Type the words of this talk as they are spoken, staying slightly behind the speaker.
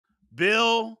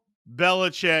Bill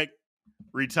Belichick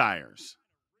retires.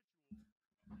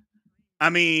 I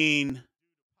mean,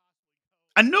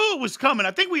 I knew it was coming.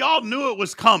 I think we all knew it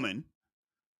was coming.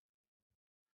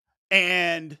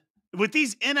 And with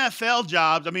these NFL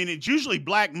jobs, I mean, it's usually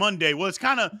Black Monday. Well, it's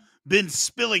kind of been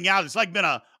spilling out. It's like been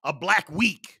a black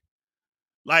week.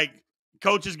 Like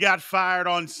coaches got fired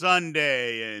on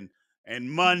Sunday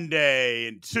and Monday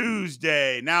and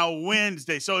Tuesday, now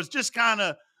Wednesday. So it's just kind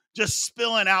of just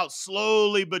spilling out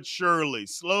slowly but surely.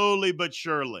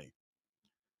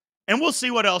 And we'll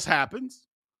see what else happens.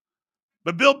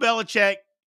 But Bill Belichick,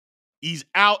 he's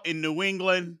out in New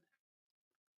England.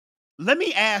 Let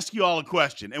me ask you all a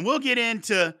question, and we'll get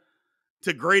into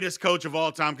greatest coach of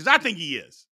all time, because I think he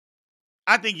is.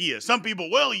 Some people,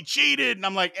 well, he cheated. And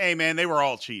I'm like, hey, man, they were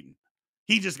all cheating.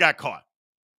 He just got caught.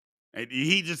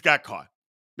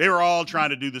 They were all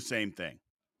trying to do the same thing.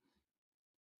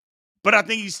 But I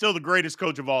think he's still the greatest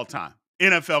coach of all time.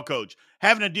 NFL coach.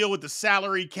 Having to deal with the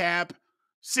salary cap,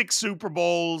 6 Super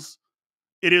Bowls.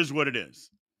 It is what it is.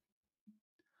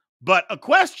 But a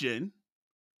question,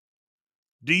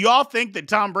 do y'all think that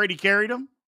Tom Brady carried him?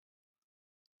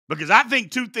 Because I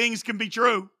think 2 things can be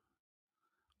true.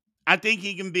 I think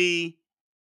he can be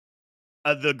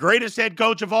the greatest head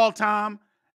coach of all time,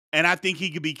 and I think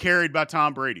he could be carried by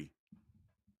Tom Brady.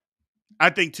 I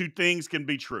think 2 things can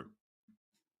be true.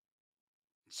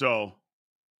 So,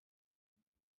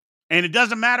 and it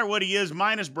doesn't matter what he is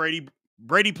minus Brady.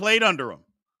 Brady played under him.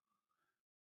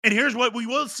 And here's what we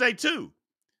will say too.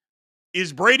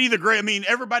 Is Brady the great? I mean,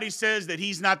 everybody says that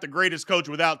he's not the greatest coach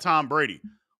without Tom Brady.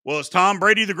 Well, is Tom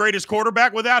Brady the greatest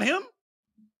quarterback without him?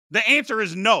 The answer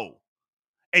is no.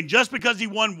 And just because he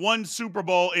won 1 Super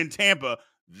Bowl in Tampa,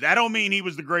 that don't mean he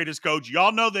was the greatest coach.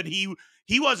 Y'all know that he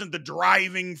wasn't the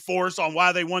driving force on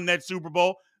why they won that Super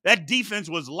Bowl. That defense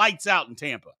was lights out in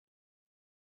Tampa.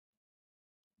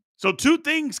 So 2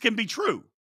 things can be true.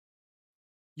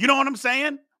 You know what I'm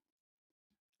saying?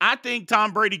 I think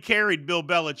Tom Brady carried Bill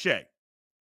Belichick.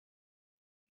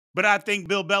 But I think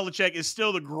Bill Belichick is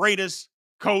still the greatest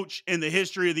coach in the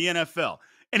history of the NFL.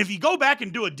 And if you go back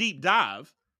and do a deep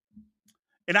dive,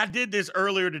 and I did this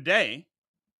earlier today,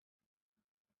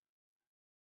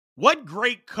 what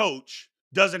great coach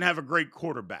doesn't have a great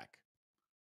quarterback?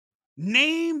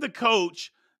 Name the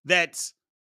coach that's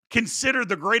considered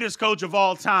the greatest coach of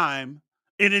all time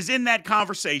and is in that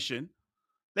conversation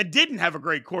that didn't have a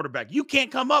great quarterback. You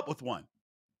can't come up with one.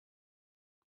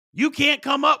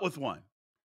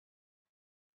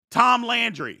 Tom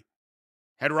Landry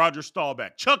had Roger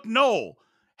Staubach. Chuck Noll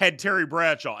had Terry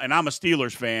Bradshaw. And I'm a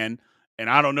Steelers fan, and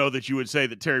I don't know that you would say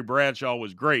that Terry Bradshaw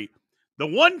was great. The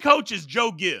one coach is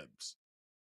Joe Gibbs.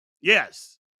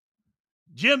 Yes.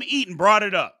 Jim Eaton brought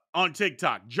it up on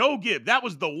TikTok. Joe Gibbs. That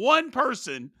was the one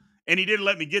person, and he didn't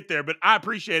let me get there, but I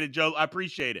appreciate it, Joe. I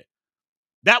appreciate it.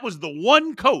 That was the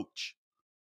one coach,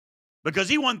 because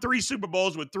he won 3 Super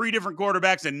Bowls with 3 different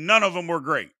quarterbacks, and none of them were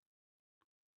great.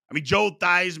 I mean, Joe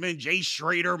Theismann, Jay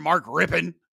Schrader, Mark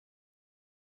Rippon.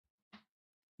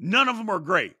 None of them were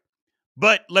great.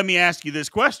 But let me ask you this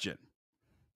question.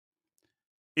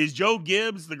 Is Joe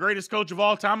Gibbs the greatest coach of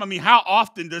all time? I mean, how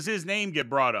often does his name get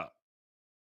brought up?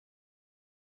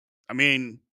 I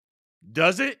mean,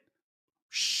 does it?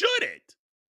 Should it?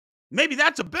 Maybe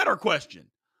that's a better question.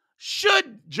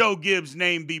 Should Joe Gibbs'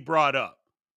 name be brought up?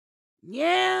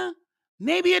 Yeah,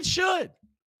 maybe it should.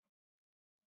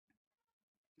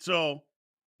 So,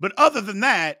 but other than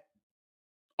that,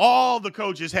 all the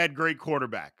coaches had great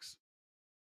quarterbacks.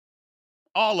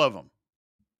 All of them.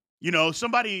 You know,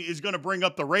 somebody is going to bring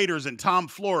up the Raiders and Tom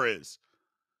Flores.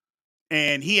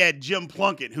 And he had Jim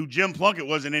Plunkett, who Jim Plunkett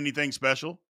wasn't anything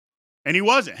special. And he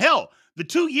wasn't. Hell, the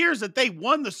 2 years that they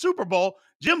won the Super Bowl,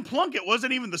 Jim Plunkett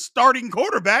wasn't even the starting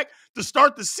quarterback to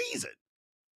start the season.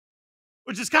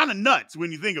 Which is kind of nuts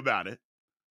when you think about it.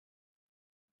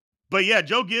 But yeah,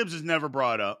 Joe Gibbs is never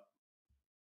brought up.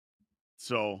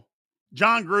 So,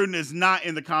 John Gruden is not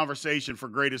in the conversation for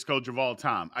greatest coach of all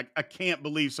time. I can't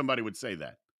believe somebody would say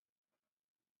that.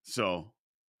 So,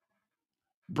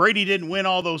 Brady didn't win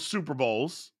all those Super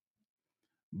Bowls.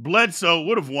 Bledsoe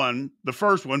would have won the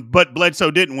first one, but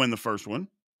Bledsoe didn't win the first one.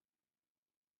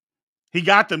 He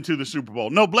got them to the Super Bowl.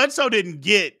 No, Bledsoe didn't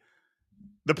get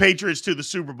the Patriots to the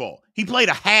Super Bowl. He played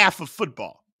a half of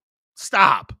football.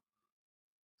 Stop.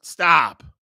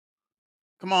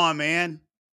 Come on, man.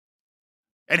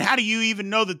 And how do you even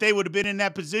know that they would have been in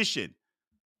that position?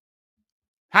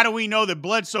 How do we know that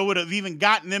Bledsoe would have even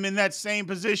gotten them in that same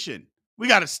position? We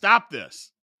got to stop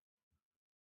this.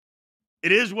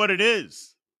 It is what it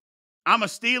is. I'm a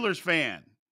Steelers fan.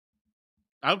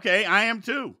 Okay, I am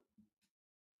too.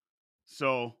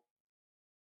 So,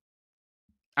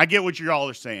 I get what you all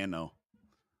are saying, though.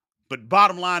 But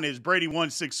bottom line is Brady won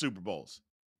 6 Super Bowls.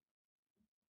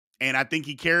 And I think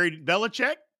he carried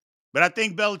Belichick, but I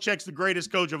think Belichick's the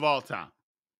greatest coach of all time.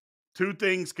 2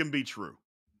 things can be true.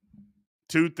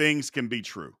 2 things can be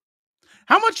true.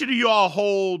 How much do you all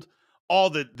hold all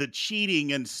the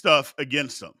cheating and stuff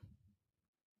against him?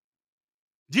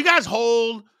 Do you guys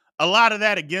hold a lot of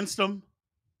that against him?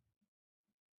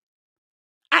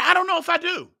 I don't know if I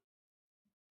do.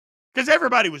 Because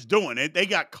everybody was doing it. They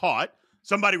got caught.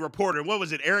 Somebody reported, what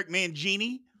was it, Eric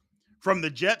Mangini from the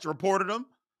Jets reported him,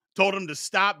 told him to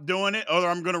stop doing it, or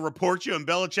I'm going to report you. And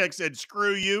Belichick said,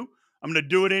 screw you. I'm going to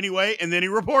do it anyway. And then he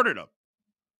reported him.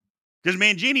 Because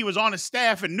Mangini was on his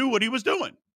staff and knew what he was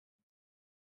doing.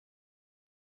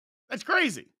 That's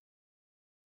crazy.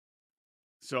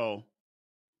 So,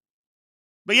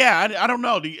 but yeah, I don't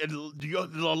know.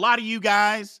 A lot of you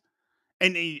guys,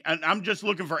 and I'm just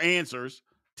looking for answers,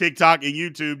 TikTok and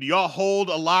YouTube, do y'all hold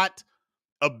a lot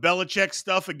of Belichick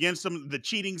stuff against them? The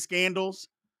cheating scandals,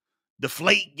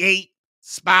 Deflategate,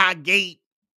 Spygate.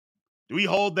 Do we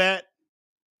hold that?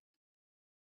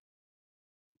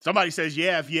 Somebody says,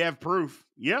 yeah, if you have proof.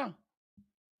 Yeah.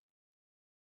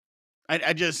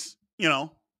 I just,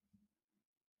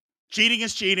 cheating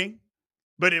is cheating.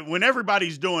 But when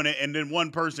everybody's doing it and then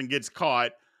one person gets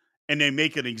caught and they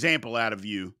make an example out of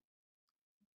you,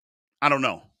 I don't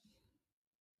know.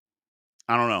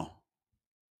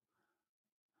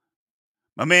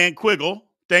 My man Quiggle,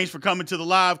 thanks for coming to the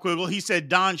live, Quiggle. He said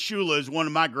Don Shula is one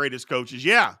of my greatest coaches.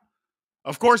 Yeah,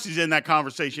 of course he's in that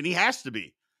conversation. He has to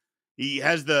be. He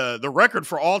has the record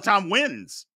for all-time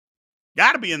wins.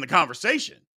 Got to be in the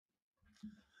conversation.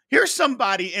 Here's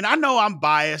somebody, and I know I'm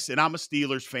biased and I'm a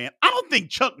Steelers fan. I don't think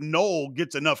Chuck Noll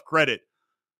gets enough credit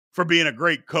for being a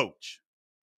great coach.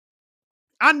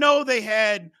 I know they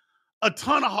had a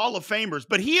ton of Hall of Famers,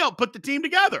 but he helped put the team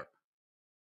together.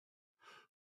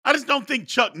 I just don't think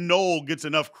Chuck Noll gets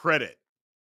enough credit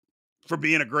for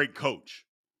being a great coach.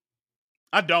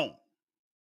 I don't.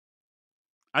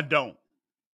 I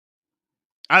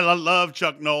love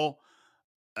Chuck Noll.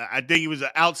 I think he was an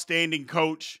outstanding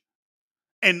coach.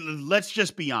 And let's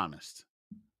just be honest.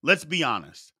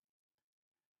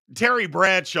 Terry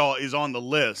Bradshaw is on the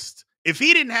list. If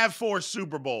he didn't have 4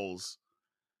 Super Bowls,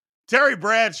 Terry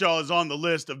Bradshaw is on the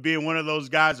list of being one of those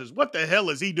guys who's, what the hell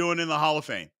is he doing in the Hall of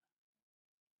Fame?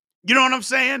 You know what I'm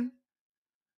saying?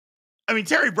 I mean,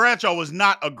 Terry Bradshaw was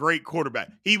not a great quarterback.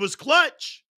 He was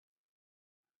clutch.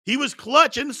 He was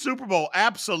clutch in the Super Bowl.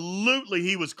 Absolutely,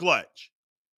 he was clutch.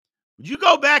 But you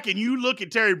go back and you look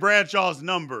at Terry Bradshaw's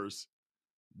numbers,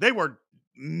 they were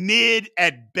mid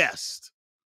at best.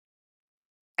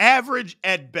 Average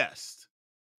at best.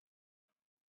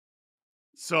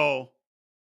 So,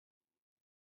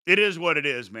 it is what it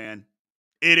is, man.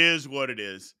 It is what it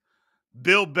is.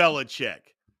 Bill Belichick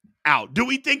out. Do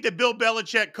we think that Bill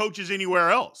Belichick coaches anywhere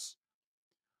else?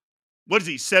 What is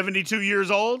he, 72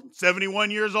 years old? 71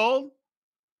 years old?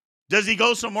 Does he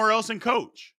go somewhere else and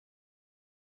coach?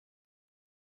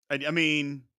 I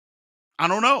mean, I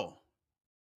don't know.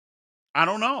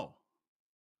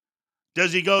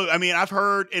 Does he go? I mean, I've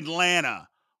heard Atlanta,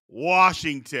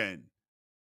 Washington.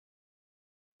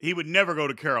 He would never go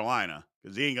to Carolina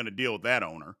because he ain't going to deal with that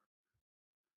owner.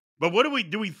 But what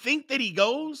do we think that he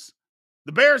goes?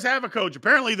 The Bears have a coach.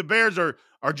 Apparently the Bears are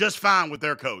just fine with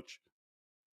their coach.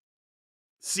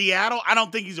 Seattle, I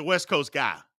don't think he's a West Coast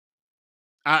guy.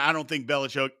 I don't think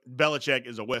Belichick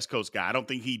is a West Coast guy. I don't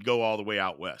think he'd go all the way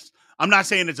out west. I'm not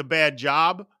saying it's a bad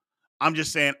job. I'm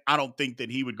just saying I don't think that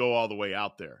he would go all the way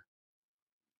out there.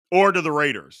 Or to the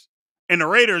Raiders. And the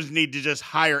Raiders need to just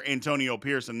hire Antonio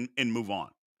Pierce and move on.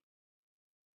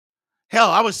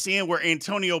 Hell, I was seeing where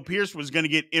Antonio Pierce was going to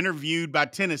get interviewed by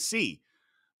Tennessee.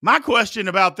 My question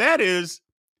about that is,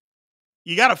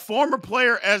 you got a former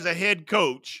player as a head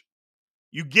coach.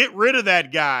 You get rid of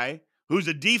that guy who's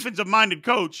a defensive-minded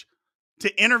coach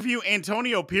to interview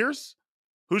Antonio Pierce,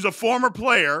 who's a former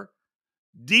player,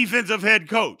 defensive head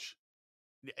coach.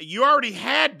 You already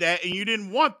had that, and you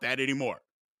didn't want that anymore.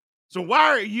 So why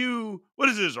are you, what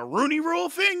is this, a Rooney Rule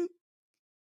thing?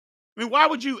 I mean, why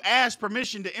would you ask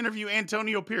permission to interview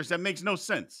Antonio Pierce? That makes no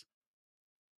sense.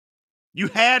 You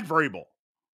had Vrabel.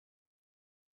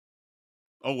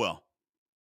 Oh, well.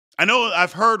 I know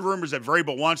I've heard rumors that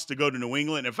Vrabel wants to go to New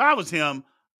England. If I was him,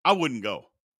 I wouldn't go.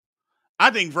 I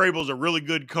think Vrabel's a really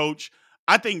good coach.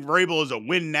 I think Vrabel is a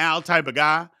win-now type of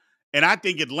guy, and I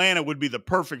think Atlanta would be the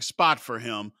perfect spot for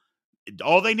him.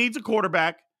 All they need is a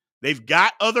quarterback. They've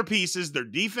got other pieces. Their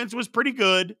defense was pretty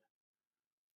good.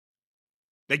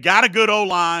 They got a good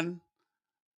O-line.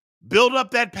 Build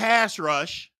up that pass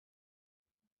rush.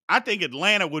 I think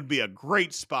Atlanta would be a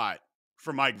great spot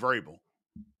for Mike Vrabel.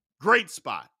 Great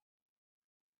spot.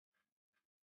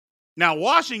 Now,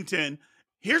 Washington,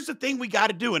 here's the thing we got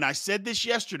to do, and I said this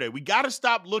yesterday. We got to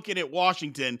stop looking at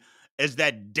Washington as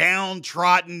that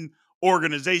downtrodden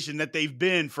organization that they've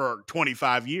been for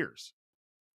 25 years.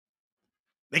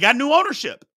 They got new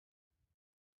ownership.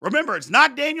 Remember, it's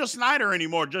not Daniel Snyder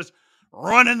anymore just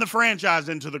running the franchise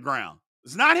into the ground.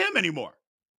 It's not him anymore.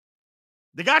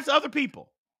 They got other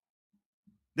people.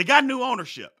 They got new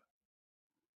ownership.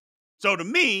 So to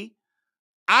me,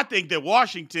 I think that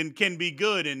Washington can be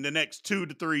good in the next 2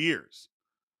 to 3 years.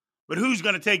 But who's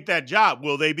going to take that job?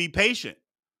 Will they be patient?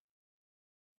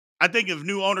 I think if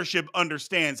new ownership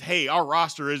understands, hey, our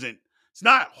roster it's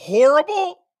not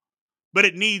horrible, but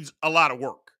it needs a lot of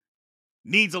work.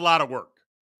 Needs a lot of work.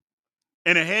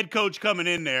 And a head coach coming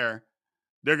in there,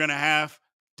 they're going to have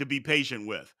to be patient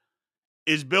with.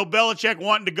 Is Bill Belichick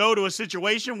wanting to go to a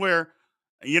situation where,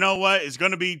 you know what, it's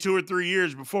going to be 2 or 3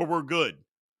 years before we're good?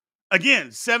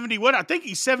 Again, 70, what? I think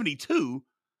he's 72.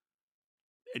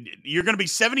 You're going to be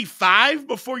 75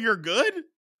 before you're good?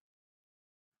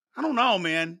 I don't know,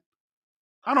 man.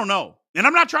 I don't know. And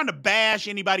I'm not trying to bash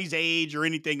anybody's age or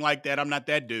anything like that. I'm not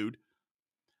that dude.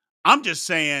 I'm just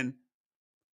saying,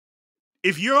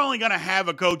 if you're only going to have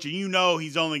a coach and you know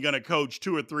he's only going to coach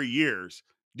 2 or 3 years,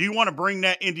 do you want to bring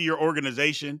that into your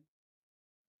organization?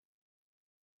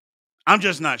 I'm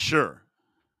just not sure.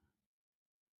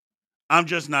 I'm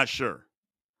just not sure.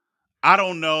 I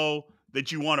don't know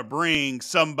that you want to bring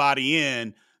somebody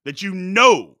in that you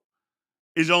know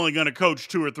is only going to coach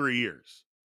 2 or 3 years.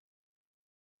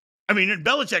 I mean,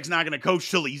 Belichick's not going to coach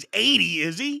till he's 80,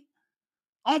 is he?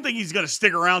 I don't think he's going to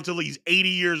stick around till he's 80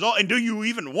 years old. And do you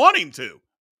even want him to?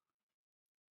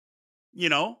 You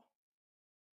know?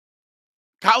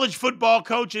 College football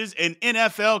coaches and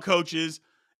NFL coaches,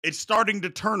 it's starting to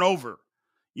turn over.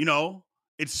 You know?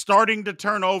 It's starting to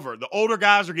turn over. The older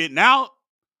guys are getting out,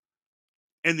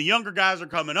 and the younger guys are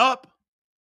coming up,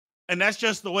 and that's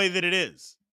just the way that it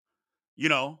is. You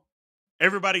know?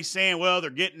 Everybody's saying, well,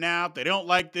 they're getting out. They don't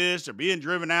like this. They're being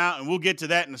driven out. And we'll get to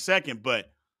that in a second.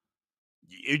 But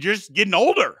you're just getting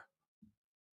older.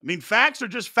 I mean, facts are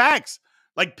just facts.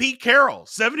 Like Pete Carroll,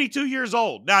 72 years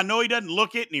old. Now, I know he doesn't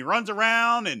look it and he runs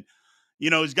around and,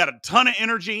 you know, he's got a ton of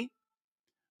energy.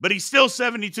 But he's still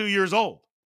 72 years old.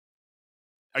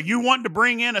 Are you wanting to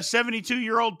bring in a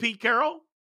 72-year-old Pete Carroll?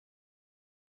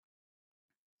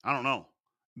 I don't know.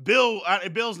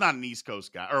 Bill's not an East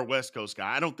Coast guy or a West Coast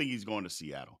guy. I don't think he's going to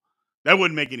Seattle. That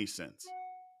wouldn't make any sense.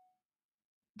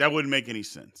 That wouldn't make any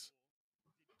sense.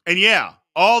 And yeah,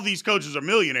 all these coaches are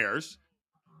millionaires.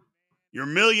 You're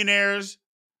millionaires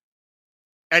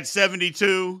at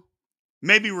 72.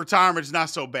 Maybe retirement's not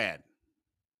so bad.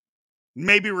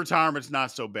 Maybe retirement's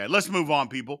not so bad. Let's move on,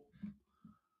 people.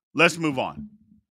 Let's move on.